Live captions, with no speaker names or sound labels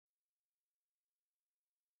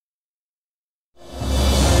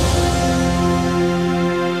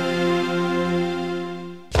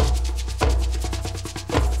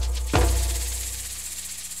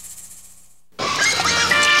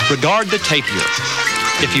Regard the tapir.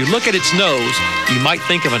 If you look at its nose, you might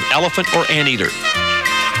think of an elephant or anteater.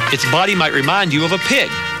 Its body might remind you of a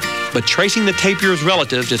pig, but tracing the tapir's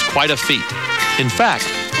relatives is quite a feat. In fact,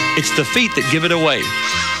 it's the feet that give it away.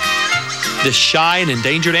 This shy and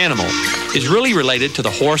endangered animal is really related to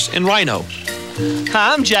the horse and rhino.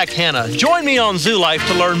 Hi, I'm Jack Hanna. Join me on Zoo Life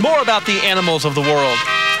to learn more about the animals of the world.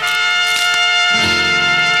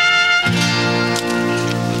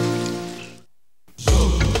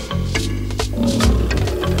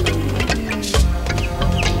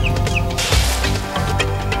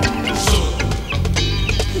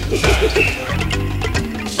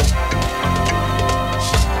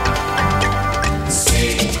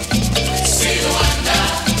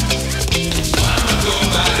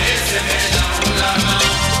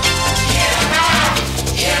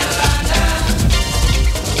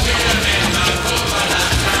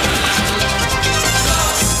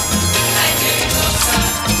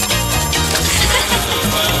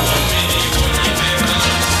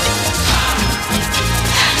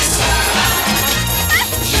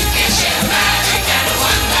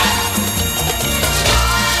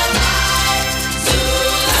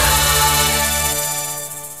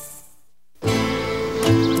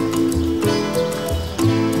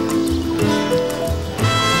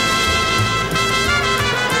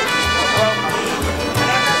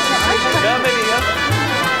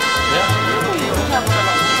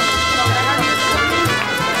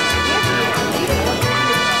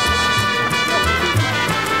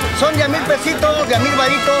 Son de a 1000 pesitos, de a 1000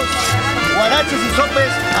 varitos, guaraches y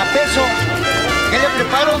sopes a peso. ¿Qué le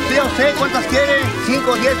preparo? Pida usted cuántas quiere,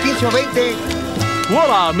 5, 10, 15 o 20.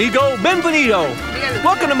 Hola, amigo. Bienvenido.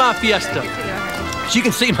 Welcome to my fiesta. As you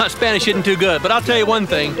can see, my Spanish isn't too good, but I'll tell you one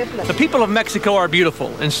thing. The people of Mexico are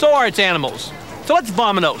beautiful, and so are its animals. So let's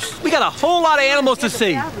vamonos. We got a whole lot of animals to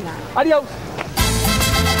see. Adios.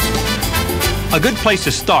 A good place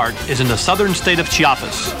to start is in the southern state of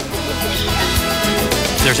Chiapas.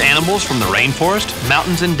 There's animals from the rainforest,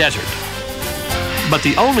 mountains, and desert. But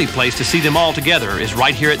the only place to see them all together is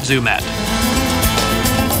right here at ZooMat.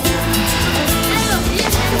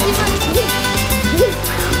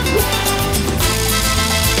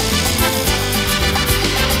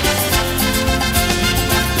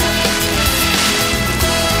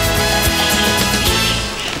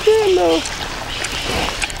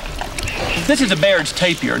 This is a Baird's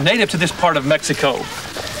tapir, native to this part of Mexico.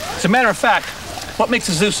 As a matter of fact, what makes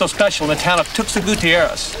the zoo so special in the town of Tuxtla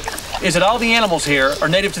Gutierrez is that all the animals here are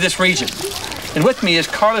native to this region. And with me is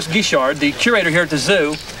Carlos Guichard, the curator here at the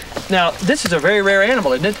zoo. Now, this is a very rare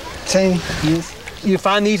animal, isn't it? Sí, yes. You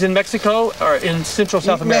find these in Mexico or in Central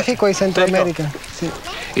South America? Mexico y Centroamérica. Sí.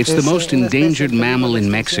 It's the most endangered mammal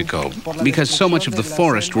in Mexico because so much of the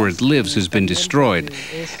forest where it lives has been destroyed,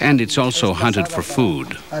 and it's also hunted for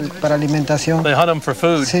food. Para alimentación. They hunt them for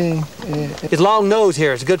food. Sí. His long nose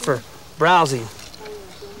here is good for browsing.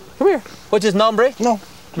 Come here. What's his nombre? No.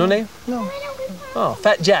 No name? No. Oh,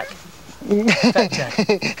 Fat Jack. Fat Jack.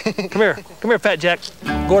 Come here. Come here, Fat Jack.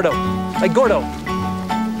 Gordo. Hey, Gordo.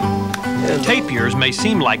 Tapirs may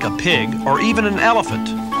seem like a pig or even an elephant.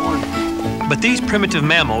 But these primitive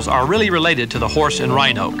mammals are really related to the horse and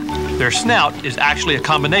rhino. Their snout is actually a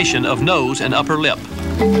combination of nose and upper lip.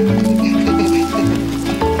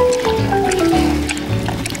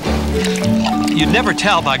 You'd never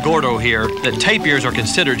tell by Gordo here that tapirs are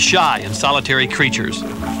considered shy and solitary creatures.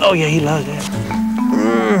 Oh yeah, he loves that.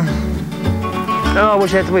 Oh, I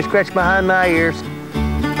wish I had somebody scratch behind my ears.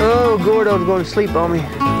 Oh, Gordo's going to sleep on me.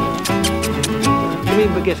 Come here,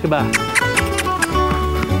 but guess goodbye.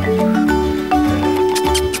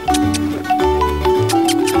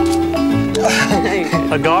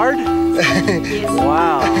 A guard?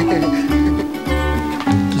 Wow.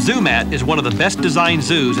 ZooMat is one of the best designed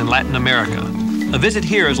zoos in Latin America. A visit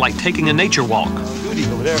here is like taking a nature walk.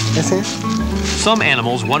 Some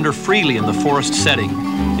animals wander freely in the forest setting,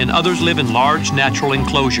 and others live in large natural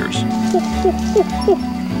enclosures.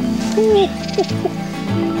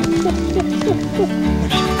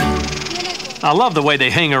 I love the way they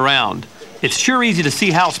hang around. It's sure easy to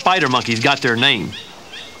see how spider monkeys got their name.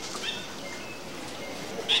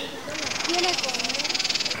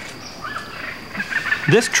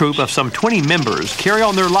 This troop of some 20 members carry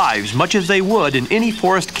on their lives much as they would in any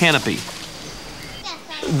forest canopy.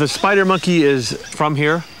 The spider monkey is from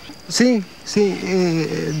here? Sí, sí,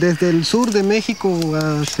 desde el sur de México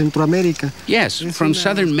a Centroamérica. Yes, from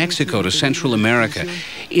southern Mexico to Central America.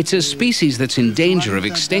 It's a species that's in danger of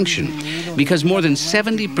extinction because more than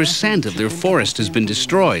 70% of their forest has been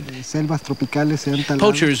destroyed. Selvas tropicales se han talado.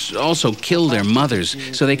 Poachers also kill their mothers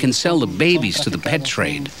so they can sell the babies to the pet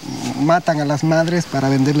trade. Matan a las madres para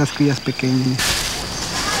vender las crías pequeñas.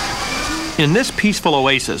 In this peaceful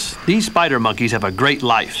oasis, these spider monkeys have a great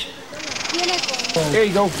life. There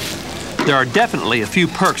you go. There are definitely a few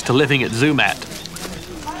perks to living at ZooMat.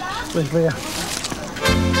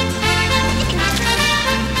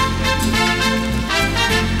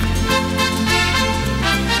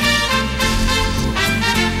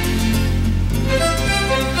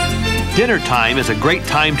 Dinner time is a great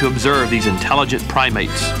time to observe these intelligent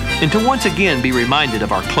primates and to once again be reminded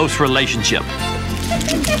of our close relationship.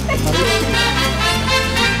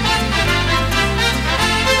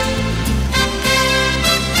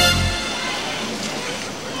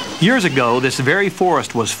 Years ago, this very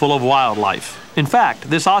forest was full of wildlife. In fact,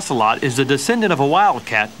 this ocelot is the descendant of a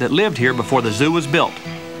wildcat that lived here before the zoo was built.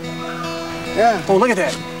 Yeah. Oh, look at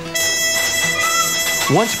that.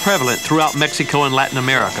 Once prevalent throughout Mexico and Latin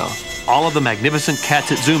America, all of the magnificent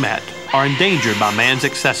cats at ZooMat are endangered by man's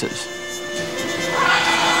excesses.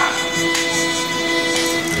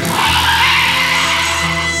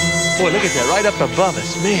 Boy, look at that, right up above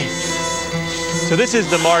us, man. So this is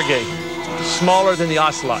the margay, smaller than the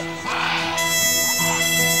ocelot.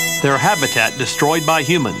 Their habitat destroyed by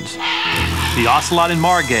humans. The ocelot and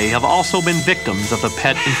margay have also been victims of the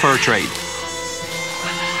pet and fur trade.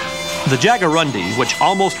 The jaguarundi, which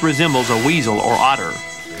almost resembles a weasel or otter,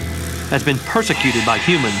 has been persecuted by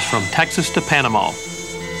humans from Texas to Panama.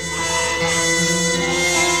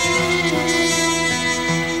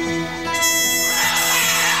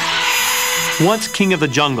 Once king of the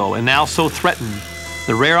jungle and now so threatened,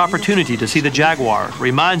 the rare opportunity to see the jaguar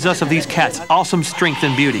reminds us of these cats' awesome strength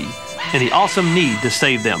and beauty, and the awesome need to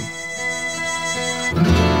save them.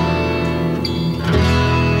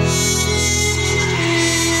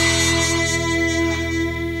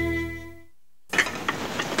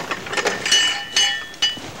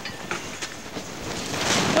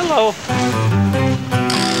 Hello.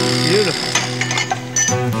 Beautiful.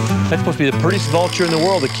 That's supposed to be the prettiest vulture in the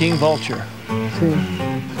world, the king vulture.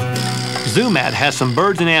 ZooMat has some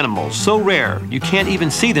birds and animals so rare you can't even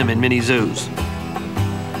see them in many zoos.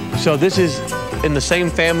 So this is in the same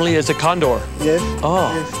family as the condor? Yes. Oh.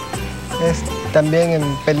 Yes. Es también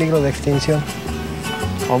en peligro de extinción.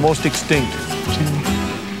 Almost extinct.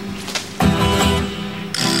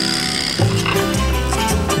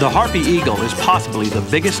 The harpy eagle is possibly the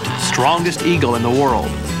biggest, strongest eagle in the world.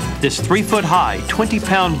 This 3-foot-high,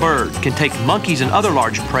 20-pound bird can take monkeys and other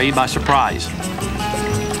large prey by surprise.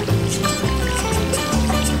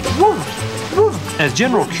 As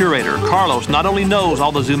general curator, Carlos not only knows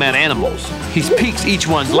all the ZooMat animals, he speaks each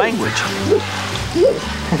one's language.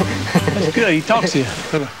 That's good, he talks to you.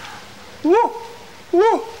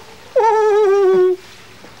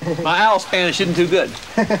 My owl Spanish isn't too good.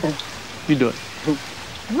 You do it.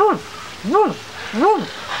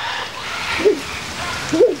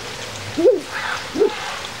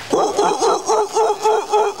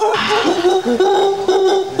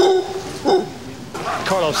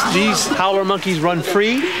 Carlos, these howler monkeys run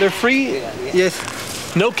free? They're free? Yes.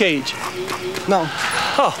 No cage? No.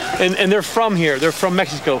 Oh, and they're from here. They're from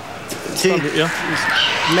Mexico. Sí. From here, yeah?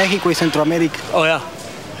 México y Centroamérica. Oh, yeah.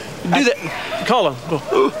 Do that. Call them. Go.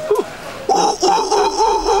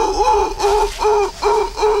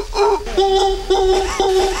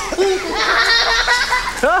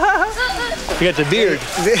 You got the beard.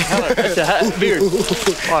 That's the beard.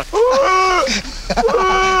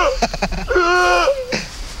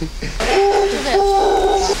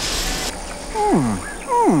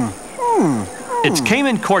 It's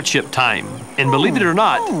Caiman courtship time, and believe it or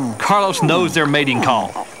not, Carlos knows their mating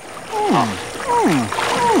call.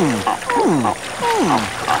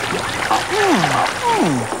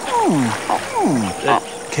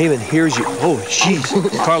 Caiman hears you. Oh, jeez.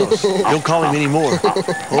 Carlos, don't call him anymore.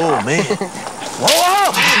 Oh, man.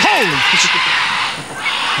 Whoa! Holy!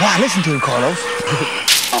 Wow, listen to him, Carlos.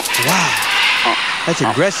 Wow. That's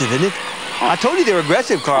aggressive, isn't it? I told you they were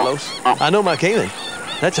aggressive, Carlos. I know my Caiman.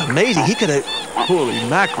 That's amazing. He could have... Holy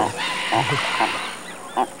mackerel.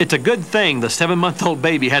 It's a good thing the 7-month-old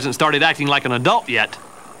baby hasn't started acting like an adult yet.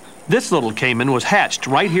 This little Caiman was hatched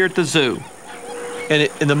right here at the zoo. And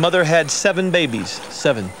the mother had 7 babies.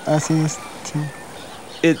 7. Así es. Sí.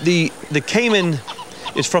 The Caiman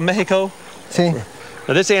is from Mexico? Sí.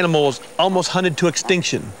 Now, this animal is almost hunted to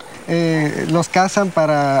extinction. Los cazan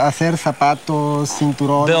para hacer zapatos,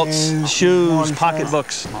 cinturones, belts, shoes, bolsas.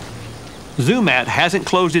 Pocketbooks. ZooMat hasn't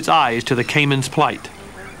closed its eyes to the Caiman's plight.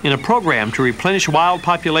 In a program to replenish wild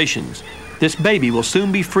populations, this baby will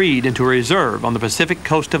soon be freed into a reserve on the Pacific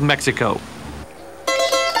coast of Mexico.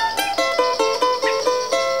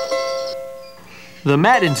 The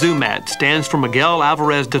mat in ZooMat stands for Miguel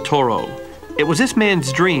Alvarez de Toro. It was this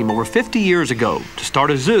man's dream over 50 years ago to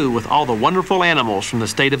start a zoo with all the wonderful animals from the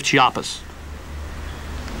state of Chiapas.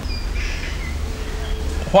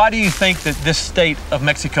 Why do you think that this state of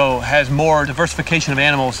Mexico has more diversification of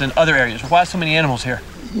animals than other areas? Why so many animals here?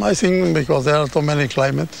 I think because there are so many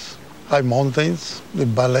climates, high mountains, the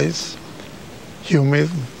valleys, humid,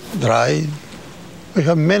 dry. We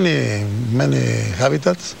have many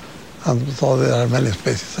habitats, and so there are many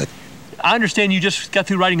species. I understand you just got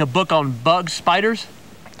through writing a book on bugs, spiders?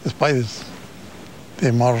 The spiders.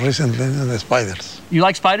 The more recently, the spiders. You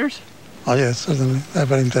like spiders? Oh yes, certainly. They're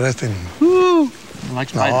very interesting. Woo! I like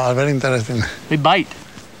spiders. No, very interesting. They bite.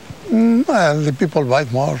 Well, the people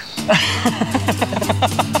bite more.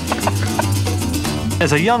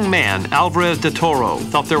 As a young man, Alvarez de Toro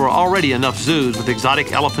thought there were already enough zoos with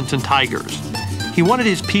exotic elephants and tigers. He wanted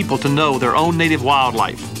his people to know their own native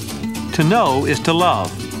wildlife. To know is to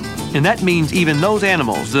love, and that means even those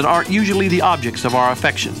animals that aren't usually the objects of our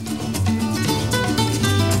affection.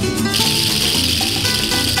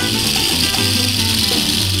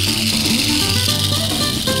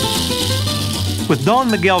 With Don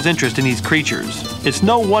Miguel's interest in these creatures, it's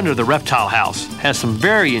no wonder the reptile house has some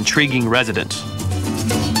very intriguing residents.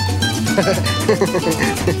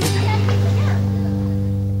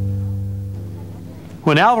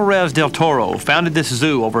 When Alvarez del Toro founded this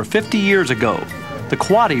zoo over 50 years ago, the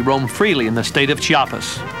coati roam freely in the state of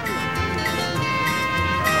Chiapas.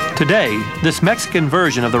 Today, this Mexican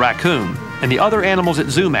version of the raccoon and the other animals at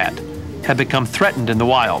ZooMat have become threatened in the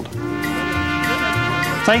wild.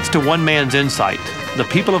 Thanks to one man's insight, the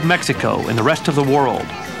people of Mexico and the rest of the world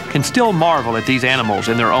can still marvel at these animals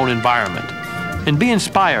in their own environment and be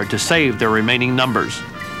inspired to save their remaining numbers.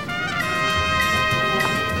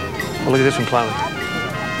 Well, look at this one climbing.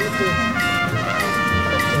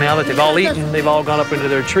 Now that they've all eaten, they've all gone up into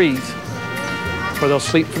their trees where they'll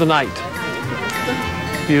sleep for the night.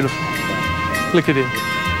 Beautiful. Look at him.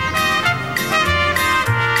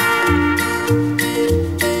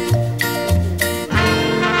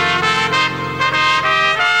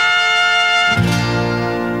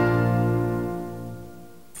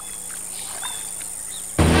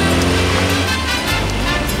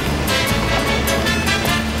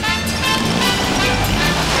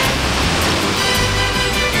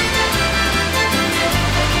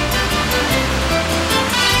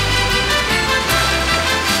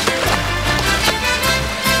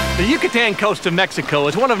 The Yucatan coast of Mexico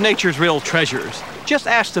is one of nature's real treasures. Just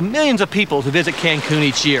ask the millions of people who visit Cancun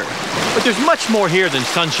each year. But there's much more here than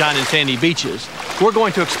sunshine and sandy beaches. We're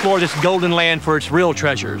going to explore this golden land for its real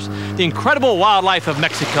treasures, the incredible wildlife of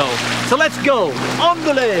Mexico. So let's go,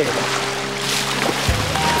 ándale!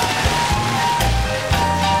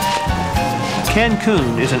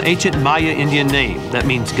 Cancun is an ancient Maya Indian name that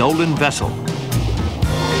means golden vessel.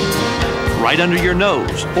 Right under your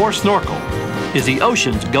nose, or snorkel, is the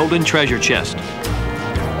ocean's golden treasure chest.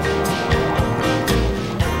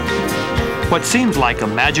 What seems like a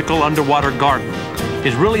magical underwater garden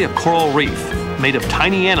is really a coral reef made of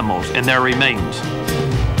tiny animals and their remains.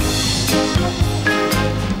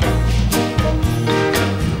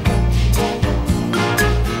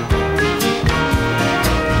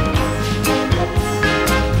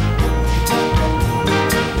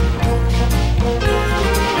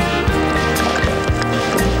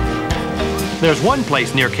 There's one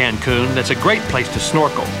place near Cancun that's a great place to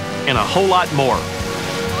snorkel, and a whole lot more.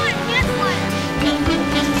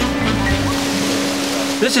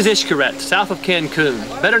 This is Xcaret, south of Cancun,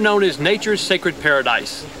 better known as nature's sacred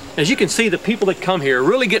paradise. As you can see, the people that come here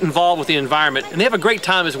really get involved with the environment, and they have a great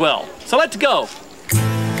time as well. So let's go.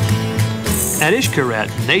 At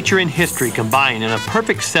Xcaret, nature and history combine in a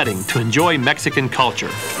perfect setting to enjoy Mexican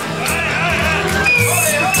culture.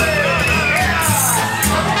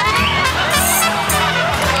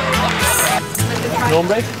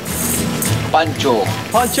 Nombre? Pancho.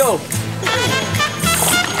 Pancho.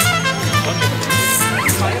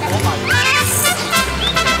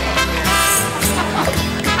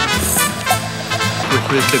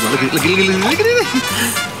 Look at it.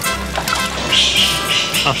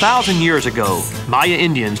 1,000 years ago, Maya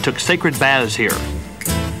Indians took sacred baths here.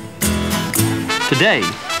 Today,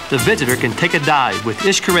 the visitor can take a dive with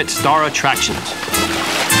Xcaret star attractions.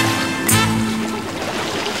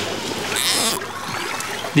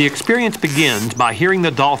 The experience begins by hearing the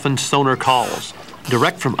dolphin's sonar calls,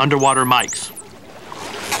 direct from underwater mics.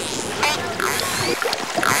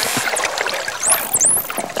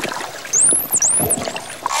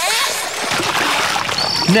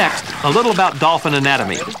 Next, a little about dolphin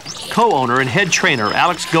anatomy. Co-owner and head trainer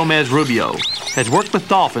Alex Gomez-Rubio has worked with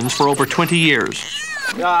dolphins for over 20 years.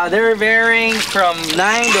 They're varying from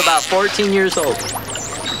 9 to about 14 years old.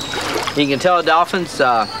 You can tell a dolphin's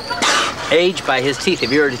age by his teeth.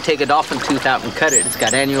 If you were to take a dolphin tooth out and cut it, it's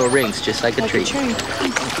got annual rings, just like a tree.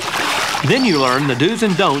 Then you learn the do's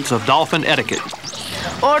and don'ts of dolphin etiquette.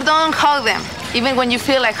 Or don't hug them, even when you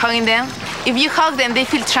feel like hugging them. If you hug them, they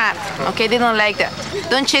feel trapped, okay? They don't like that.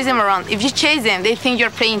 Don't chase them around. If you chase them, they think you're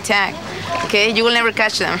playing tag, okay? You will never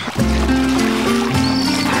catch them.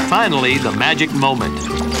 Finally, the magic moment,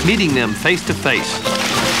 meeting them face to face.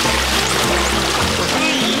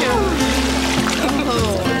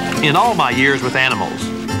 In all my years with animals,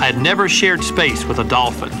 I had never shared space with a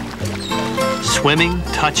dolphin. Swimming,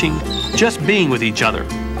 touching, just being with each other.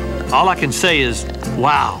 All I can say is,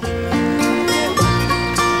 wow.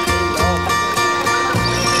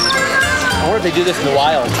 I wonder if they do this in the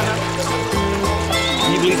wild.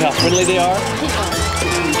 Can you believe how friendly they are?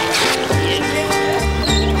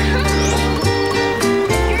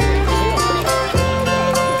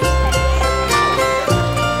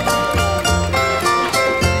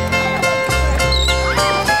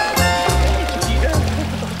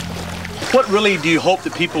 What really do you hope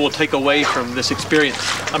that people will take away from this experience?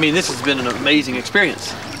 I mean, this has been an amazing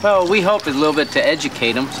experience. Well, we hope is a little bit to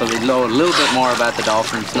educate them so they know a little bit more about the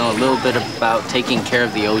dolphins, know a little bit about taking care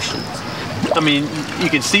of the oceans. I mean, you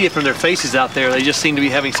can see it from their faces out there. They just seem to be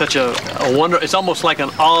having such a wonder. It's almost like an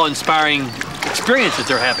awe-inspiring experience that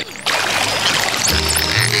they're having.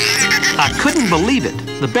 I couldn't believe it.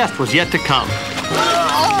 The best was yet to come.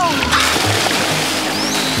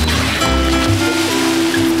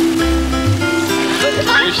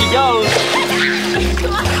 Here she goes.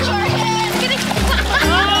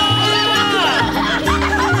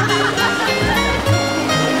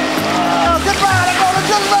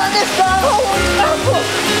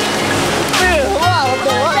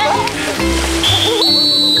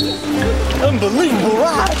 Unbelievable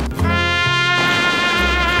ride.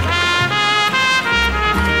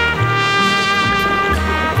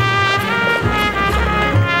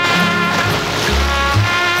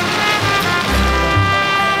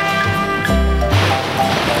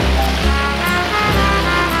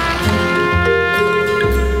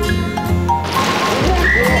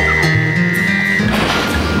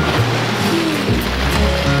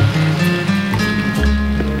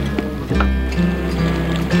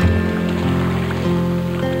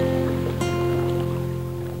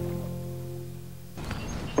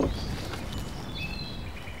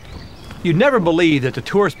 You'd never believe that the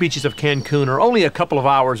tourist beaches of Cancun are only a couple of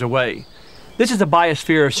hours away. This is the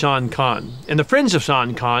biosphere of Shan Khan, and the friends of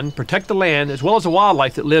Shan Khan protect the land as well as the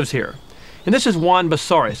wildlife that lives here. And this is Juan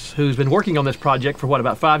Basares, who's been working on this project for what,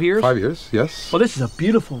 about 5 years? 5 years, yes. Well, this is a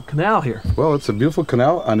beautiful canal here. Well, it's a beautiful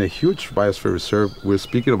canal and a huge biosphere reserve. We're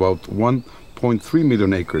speaking about 1.3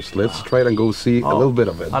 million acres. Let's try and go see a little bit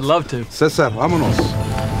of it. I'd love to. Cesar, vámonos.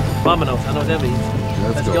 Vámonos, I know what that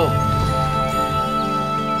means. Let's go.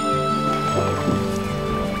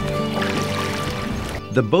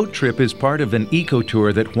 The boat trip is part of an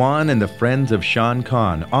eco-tour that Juan and the Friends of Shan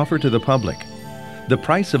Khan offer to the public. The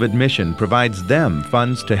price of admission provides them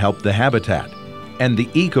funds to help the habitat, and the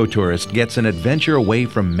eco-tourist gets an adventure away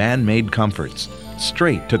from man-made comforts,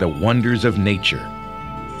 straight to the wonders of nature.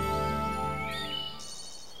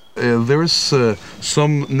 There's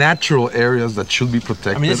some natural areas that should be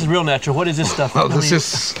protected. I mean, this is real natural. What is this stuff? Well,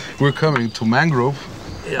 we're coming to mangrove,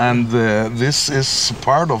 and this is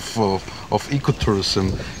part of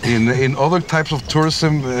ecotourism. In other types of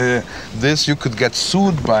tourism, this you could get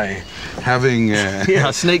sued by having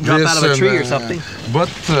a snake drop out of a tree or something. But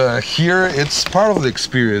here it's part of the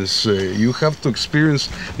experience. You have to experience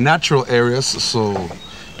natural areas, so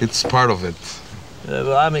it's part of it.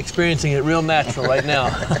 Well, I'm experiencing it real natural right now.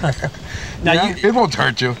 It won't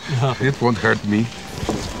hurt you. It won't hurt me.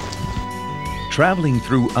 Traveling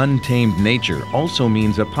through untamed nature also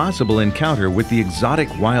means a possible encounter with the exotic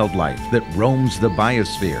wildlife that roams the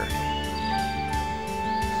biosphere.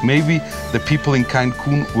 Maybe the people in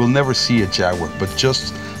Cancun will never see a jaguar, but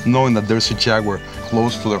just knowing that there's a jaguar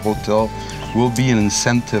close to their hotel will be an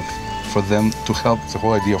incentive for them to help the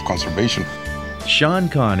whole idea of conservation. Shan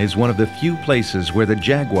Khan is one of the few places where the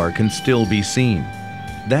jaguar can still be seen.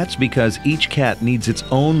 That's because each cat needs its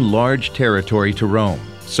own large territory to roam,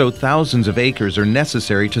 so thousands of acres are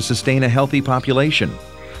necessary to sustain a healthy population.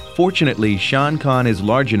 Fortunately, Shan Khan is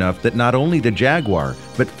large enough that not only the jaguar,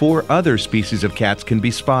 but 4 other species of cats can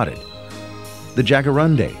be spotted. The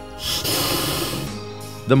jaguarundi,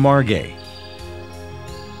 the margay,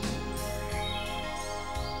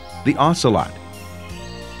 the ocelot,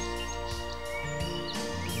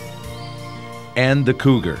 and the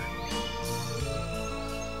cougar.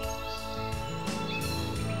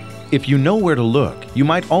 If you know where to look, you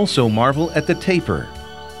might also marvel at the tapir,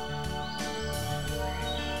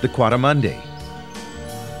 the quadrumundi,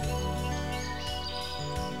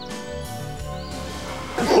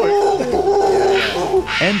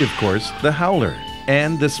 and of course the howler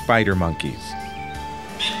and the spider monkeys.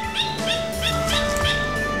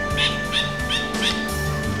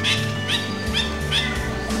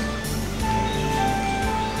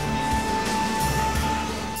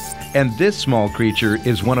 And this small creature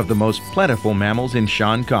is one of the most plentiful mammals in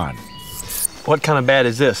Shan Khan. What kind of bat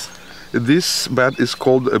is this? This bat is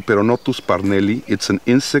called Peronotus parnelli. It's an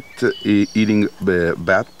insect-eating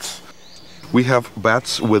bat. We have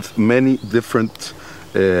bats with many different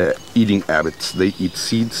eating habits. They eat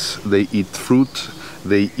seeds, they eat fruit,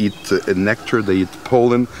 they eat nectar, they eat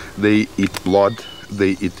pollen, they eat blood,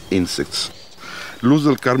 they eat insects. Luz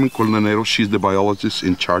del Carmen Colnanero, she's the biologist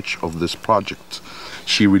in charge of this project.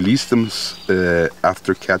 She released them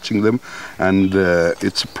after catching them, and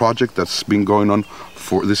it's a project that's been going on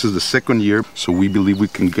for, this is the 2nd year, so we believe we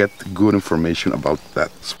can get good information about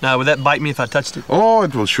that. Now, would that bite me if I touched it? Oh,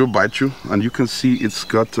 it will sure bite you, and you can see it's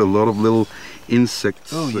got a lot of little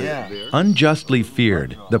insects. Oh, yeah. Unjustly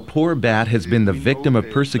feared, the poor bat has been the victim of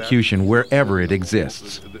persecution wherever it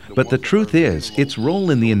exists. But the truth is, its role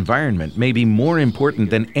in the environment may be more important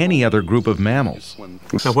than any other group of mammals.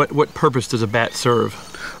 Now, what purpose does a bat serve?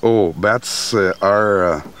 Oh, bats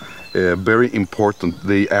are very important.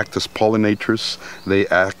 They act as pollinators. They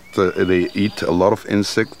eat a lot of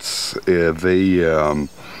insects. They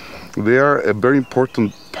are a very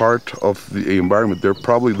important part of the environment. They're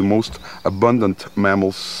probably the most abundant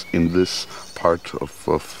mammals in this part of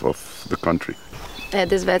the country.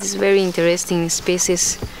 This bat is very interesting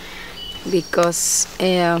species because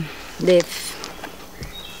they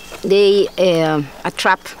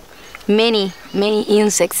attract many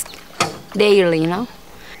insects daily, you know.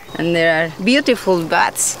 And there are beautiful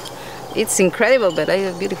bats. It's incredible, but I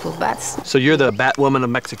have beautiful bats. So you're the bat woman of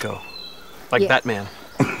Mexico, like yeah. Batman.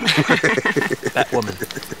 Bat woman.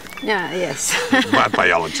 Yeah, yes. Bat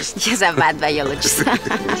biologist. Yes, a bat biologist. What,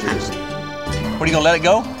 are you gonna let it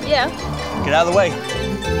go? Yeah. Get out of the way.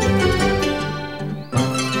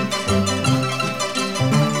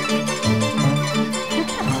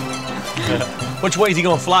 Which way is he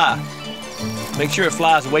gonna fly? Make sure it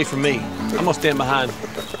flies away from me. I'm gonna stand behind.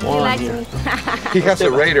 He has a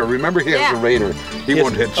radar. Remember, he has a radar. He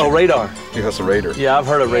won't hit you. Oh, radar. He has a radar. Yeah, I've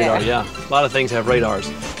heard of radar, yeah. A lot of things have radars.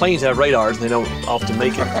 Planes have radars, and they don't often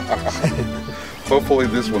make it. Hopefully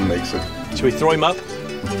this one makes it. Should we throw him up?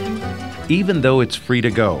 Even though it's free to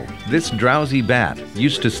go, this drowsy bat,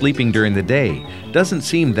 used to sleeping during the day, doesn't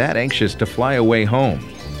seem that anxious to fly away home.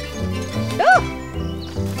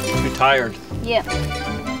 Too tired. Yeah.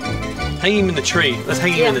 Hang him in the tree. Let's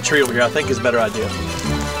hang him in the tree over here. I think is a better idea.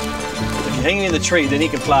 If you hang him in the tree, then he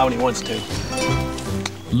can fly when he wants to.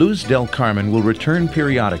 Luz del Carmen will return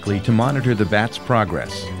periodically to monitor the bat's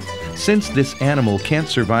progress. Since this animal can't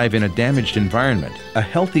survive in a damaged environment, a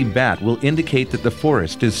healthy bat will indicate that the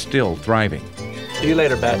forest is still thriving. See you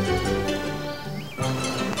later, bat.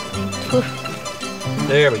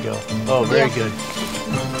 There we go. Oh, very good.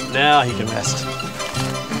 Now he can rest.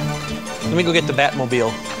 Let me go get the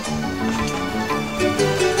Batmobile.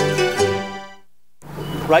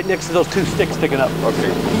 Right next to those 2 sticks sticking up.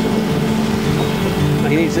 Okay. Now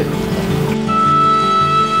he needs it.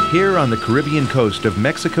 Here on the Caribbean coast of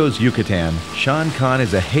Mexico's Yucatan, Shan Khan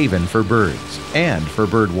is a haven for birds and for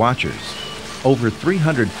bird watchers. Over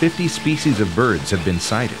 350 species of birds have been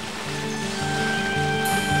sighted.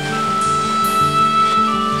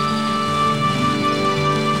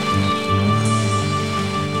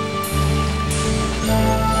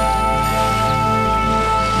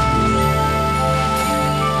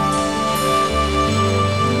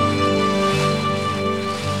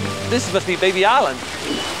 This must be Baby Island.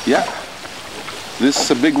 Yeah. This is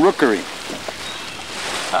a big rookery.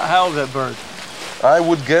 How old is that bird? I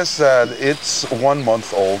would guess that it's 1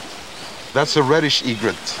 month old. That's a reddish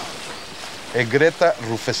egret. Egretta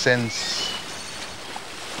rufescens.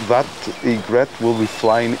 That egret will be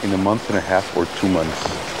flying in a month and a half or 2 months.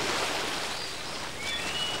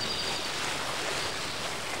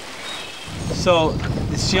 So,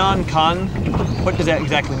 Shan Khan, what does that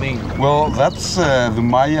exactly mean? Well, that's the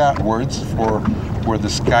Maya words for where the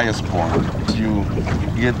sky is born. You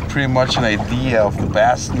get pretty much an idea of the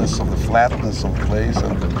vastness, of the flatness of the place,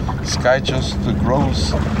 and the sky just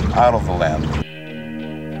grows out of the land.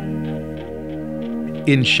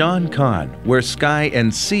 In Shan Khan, where sky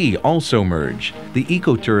and sea also merge, the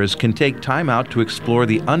ecotourists can take time out to explore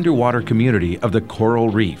the underwater community of the coral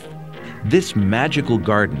reef. This magical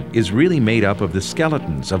garden is really made up of the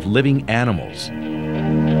skeletons of living animals.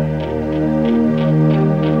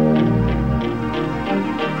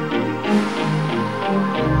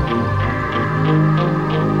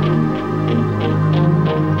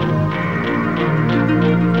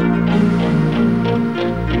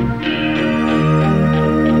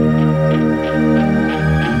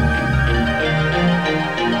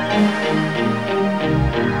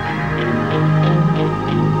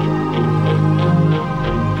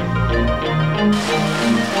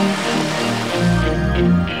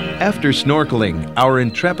 After snorkeling, our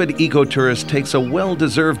intrepid ecotourist takes a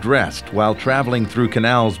well-deserved rest while traveling through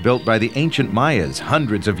canals built by the ancient Mayas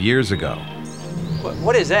hundreds of years ago.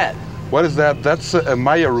 What is that? What is that? That's a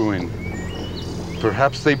Maya ruin.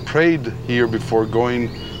 Perhaps they prayed here before going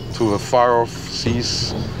to the far-off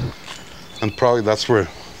seas. And probably that's where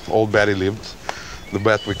old Betty lived. The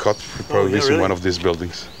bat we caught probably lives in one of these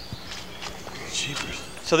buildings.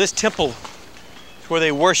 So this temple is where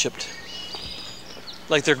they worshipped?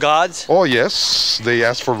 Like they're gods? Oh yes, they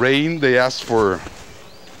asked for rain, they asked for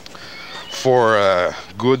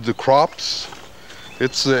good crops.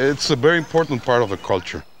 It's a very important part of the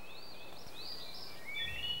culture.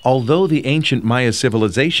 Although the ancient Maya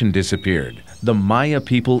civilization disappeared, the Maya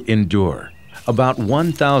people endure. About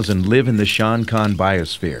 1,000 live in the Shan Khan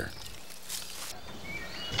biosphere.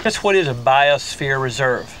 Guess what is a biosphere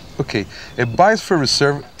reserve? Okay, a biosphere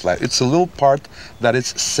reserve, it's a little part that is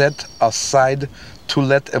set aside to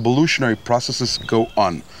let evolutionary processes go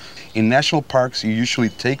on. In national parks, you usually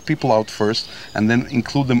take people out first and then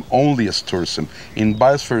include them only as tourism. In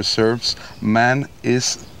biosphere reserves, man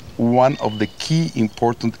is one of the key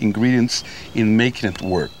important ingredients in making it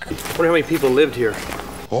work. I wonder how many people lived here.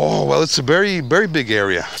 Oh, well, it's a very, very big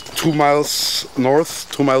area. 2 miles north,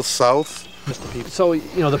 2 miles south. So,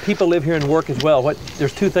 you know, the people live here and work as well.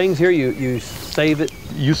 There's two things here. You save it.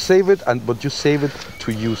 You save it, but you save it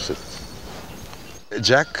to use it.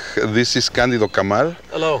 Jack, this is Cándido Camal.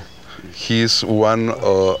 Hello. He's one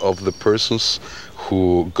of the persons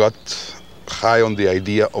who got high on the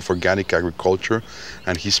idea of organic agriculture,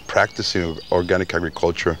 and he's practicing organic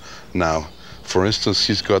agriculture now. For instance,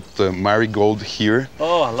 he's got the marigold here.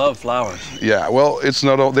 Oh, I love flowers. Yeah, well,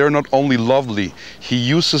 they're not only lovely. He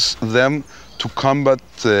uses them to combat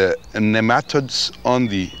nematodes on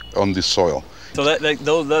the soil. So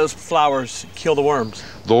those flowers kill the worms?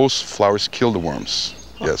 Those flowers kill the worms,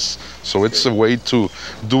 yes. So it's a way to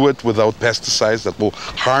do it without pesticides that will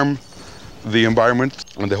harm the environment.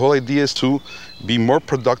 And the whole idea is to be more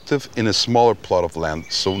productive in a smaller plot of land.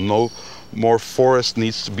 So no more forest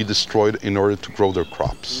needs to be destroyed in order to grow their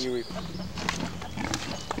crops.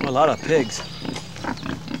 A lot of pigs.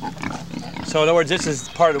 So in other words, this is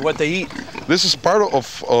part of what they eat? This is part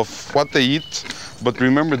of what they eat, but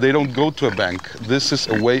remember, they don't go to a bank. This is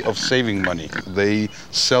a way of saving money. They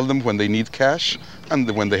sell them when they need cash, and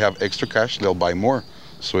when they have extra cash, they'll buy more.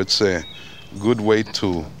 So it's a good way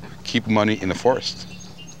to keep money in the forest.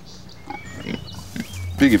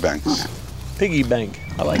 Piggy banks. Piggy bank,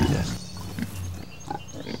 I like this.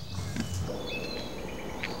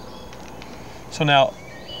 So now,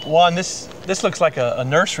 Juan, this looks like a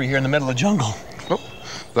nursery here in the middle of the jungle. Oh,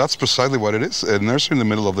 that's precisely what it is, a nursery in the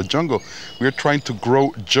middle of the jungle. We're trying to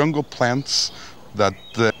grow jungle plants that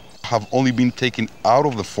have only been taken out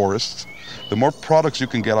of the forest. The more products you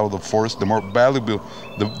can get out of the forest, the more valuable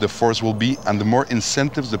the forest will be, and the more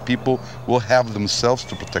incentives the people will have themselves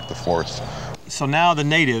to protect the forest. So now the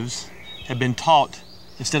natives have been taught,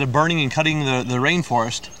 instead of burning and cutting the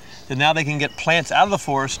rainforest, that now they can get plants out of the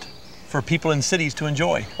forest for people in cities to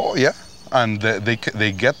enjoy. Oh yeah, and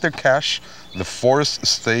they get their cash, the forest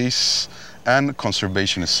stays, and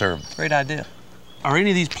conservation is served. Great idea. Are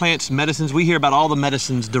any of these plants medicines? We hear about all the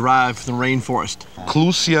medicines derived from the rainforest.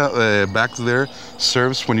 Clusia back there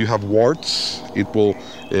serves when you have warts. It will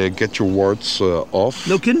get your warts off.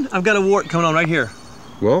 No kidding? I've got a wart coming on right here.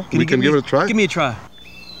 Well, we can give it a try. Give me a try.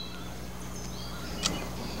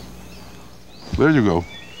 There you go.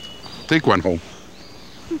 Take one home.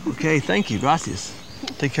 Okay, thank you, gracias.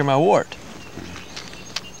 Take care of my wart.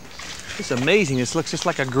 It's amazing. This looks just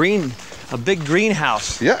like a big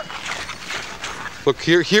greenhouse. Yeah. Look,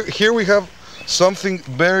 here we have something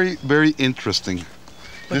very, very interesting.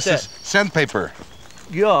 What's this is sandpaper.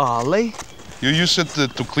 Golly. You use it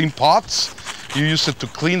to clean pots. You use it to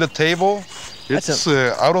clean the table. It's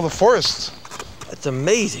out of the forest. That's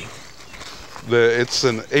amazing. It's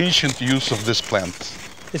an ancient use of this plant.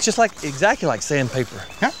 It's just exactly like sandpaper.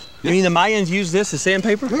 Yeah. You mean the Mayans use this as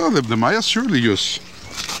sandpaper? No, the Mayas surely use.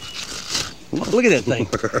 Look at that thing.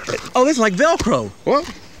 Oh, this is like Velcro. Well,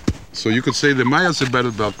 so you could say the Mayas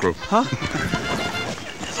invented Velcro. Huh?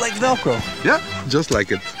 It's like Velcro. Yeah, just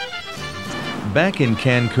like it. Back in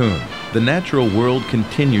Cancun, the natural world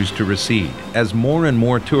continues to recede as more and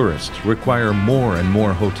more tourists require more and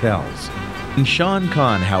more hotels. In Shan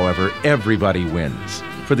Khan, however, everybody wins.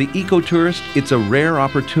 For the ecotourist, it's a rare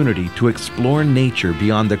opportunity to explore nature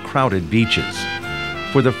beyond the crowded beaches.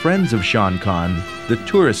 For the friends of Shan Khan, the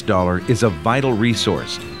tourist dollar is a vital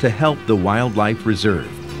resource to help the wildlife reserve.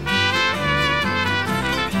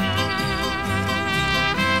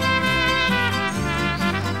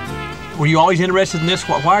 Were you always interested in this?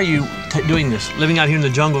 Why are you doing this? Living out here in the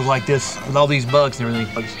jungles like this with all these bugs and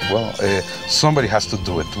everything? Well, somebody has to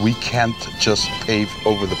do it. We can't just pave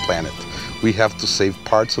over the planet. We have to save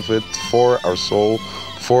parts of it for our soul,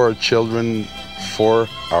 for our children, for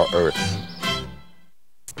our earth.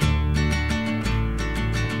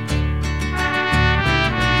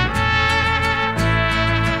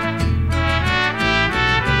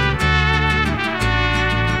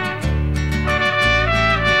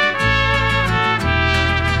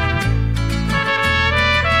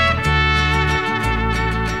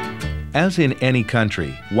 As in any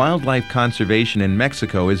country, wildlife conservation in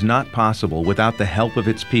Mexico is not possible without the help of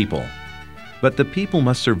its people. But the people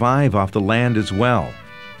must survive off the land as well.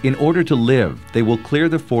 In order to live, they will clear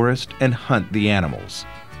the forest and hunt the animals.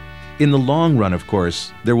 In the long run, of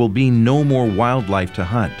course, there will be no more wildlife to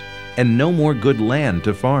hunt and no more good land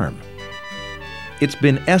to farm. It's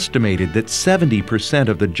been estimated that 70%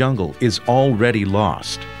 of the jungle is already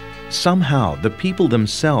lost. Somehow, the people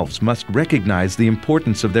themselves must recognize the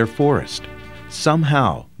importance of their forest.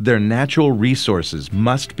 Somehow, their natural resources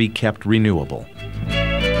must be kept renewable.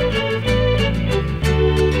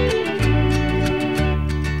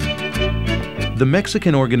 The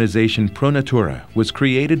Mexican organization Pro Natura was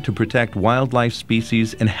created to protect wildlife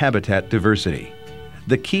species and habitat diversity.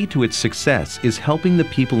 The key to its success is helping the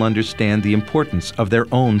people understand the importance of their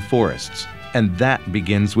own forests, and that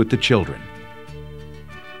begins with the children.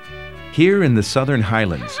 Here in the Southern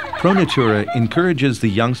Highlands, Pro Natura encourages the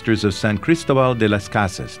youngsters of San Cristobal de las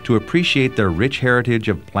Casas to appreciate their rich heritage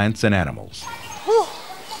of plants and animals. Whew.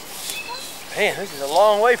 Man, this is a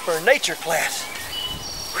long way for a nature class.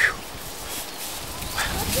 Whew.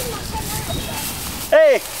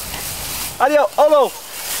 Hey! Adiós! Hello!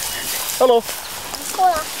 Hello!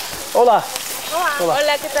 Hola! Hola!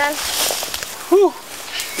 Hola, ¿qué tal? Whew.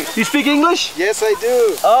 You speak English? Yes, I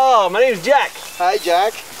do. Oh, my name's Jack. Hi,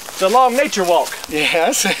 Jack. It's a long nature walk.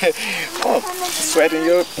 Yes. Oh, sweat in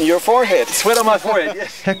your forehead. Sweat on my forehead,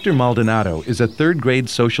 yes. Hector Maldonado is a third-grade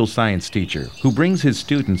social science teacher who brings his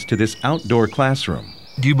students to this outdoor classroom.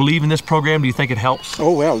 Do you believe in this program? Do you think it helps?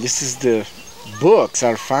 Oh, well, this is the books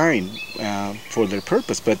are fine for their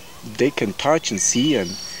purpose, but they can touch and see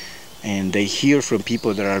and they hear from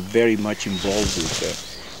people that are very much involved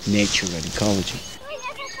with nature and ecology.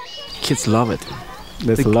 Kids love it.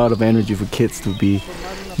 There's a lot of energy for kids to be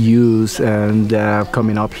used and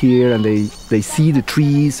coming up here, and they see the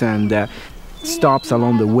trees and stops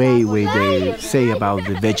along the way where they say about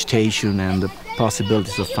the vegetation and the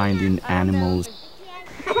possibilities of finding animals.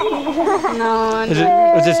 No,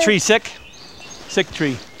 Is this tree sick? Sick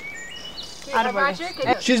tree.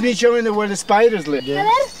 She's been showing them where the spiders live. Yeah.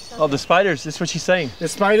 Oh, the spiders, that's what she's saying. The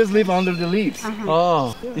spiders live under the leaves.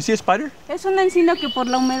 Oh, you see a spider? Es un encino que por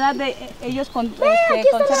la humedad ellos conservan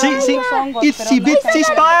los hongos. Itsy bitsy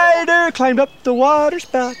spider climbed up the water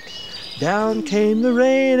spout. Down came the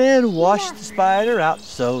rain and washed the spider out.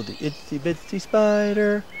 So the itsy bitsy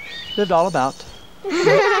spider lived all about.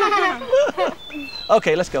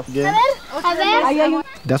 Okay, let's go. Yeah.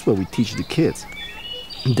 That's what we teach the kids.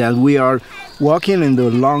 That we are walking in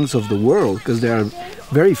the lungs of the world, because there are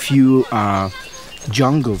very few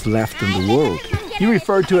jungles left in the world. You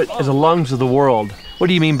refer to it as the lungs of the world. What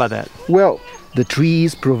do you mean by that? Well, the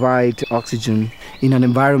trees provide oxygen in an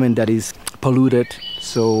environment that is polluted,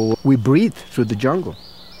 so we breathe through the jungle.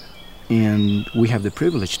 And we have the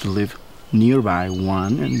privilege to live nearby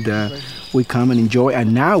one, and we come and enjoy.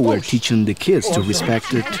 And now we're teaching the kids to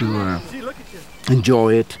respect it, to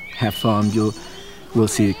enjoy it, have fun. We'll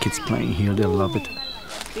see the kids playing here, they'll love it.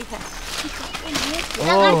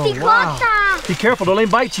 Oh, wow. Be careful, don't let him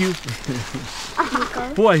bite you.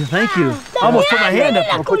 Boy, thank you. I almost put my hand up.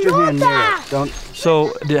 I'll put your hand near it. Don't.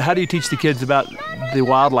 So, how do you teach the kids about the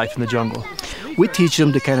wildlife in the jungle? we teach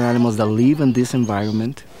them the kind of animals that live in this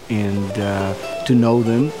environment and to know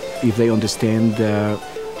them. If they understand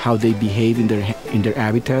how they behave in their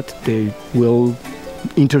habitat, they will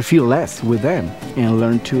interfere less with them and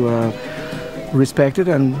learn to respect it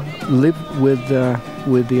and live with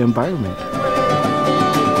the environment.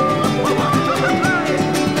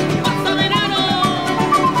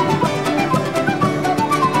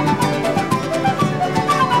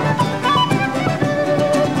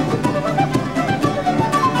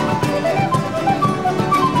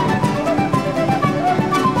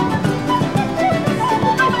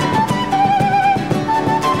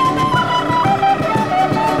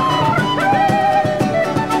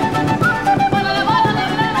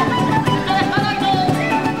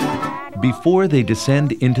 Before they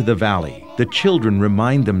descend into the valley, the children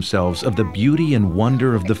remind themselves of the beauty and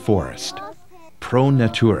wonder of the forest. Pro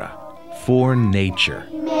natura, for nature.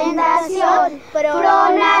 Alimentación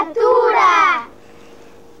pro natura.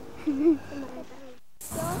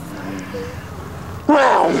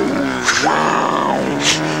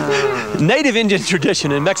 Native Indian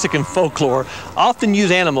tradition and Mexican folklore often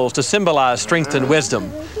use animals to symbolize strength and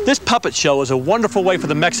wisdom. This puppet show is a wonderful way for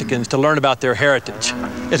the Mexicans to learn about their heritage,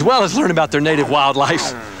 as well as learn about their native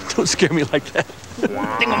wildlife. Don't scare me like that.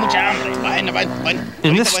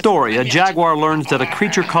 In this story, a jaguar learns that a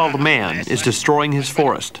creature called man is destroying his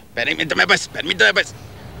forest.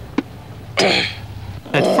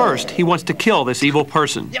 At first, he wants to kill this evil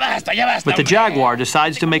person. But the jaguar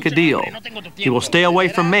decides to make a deal. He will stay away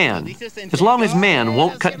from man, as long as man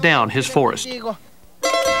won't cut down his forest.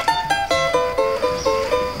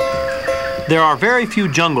 There are very few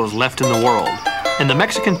jungles left in the world, and the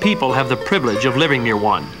Mexican people have the privilege of living near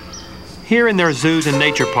one. Here in their zoos and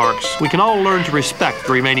nature parks, we can all learn to respect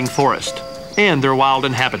the remaining forest and their wild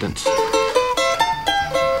inhabitants.